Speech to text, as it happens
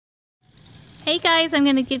Hey guys, I'm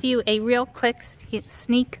going to give you a real quick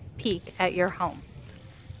sneak peek at your home.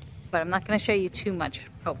 But I'm not going to show you too much,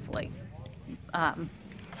 hopefully. The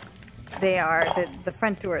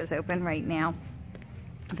front door is open right now.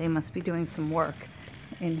 They must be doing some work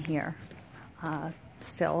in here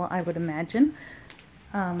still, I would imagine.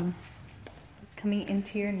 Coming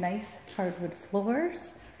into your nice hardwood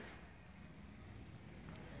floors.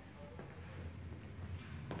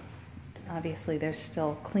 Obviously there's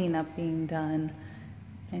still cleanup being done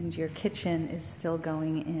and your kitchen is still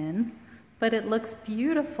going in, but it looks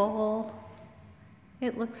beautiful.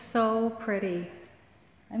 It looks so pretty.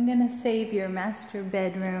 I'm gonna save your master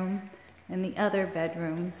bedroom and the other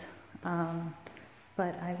bedrooms,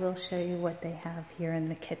 but I will show you what they have here in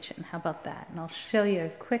the kitchen. How about that? And I'll show you a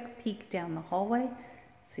quick peek down the hallway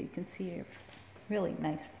so you can see your really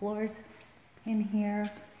nice floors in here.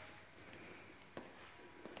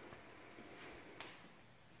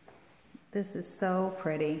 This is so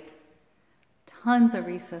pretty. Tons of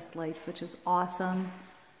recessed lights, which is awesome.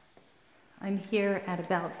 I'm here at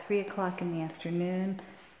about 3 o'clock in the afternoon.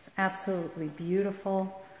 It's absolutely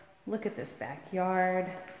beautiful. Look at this backyard.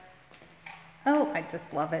 Oh, I just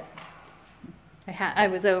love it. I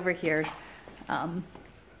was over here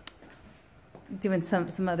doing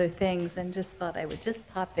some other things and just thought I would just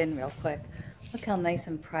pop in real quick. Look how nice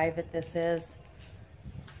and private this is.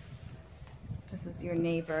 This is your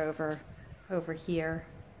neighbor over here.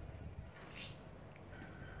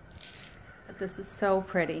 But this is so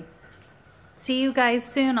pretty. See you guys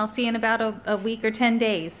soon. I'll see you in about a week or 10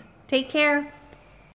 days. Take care.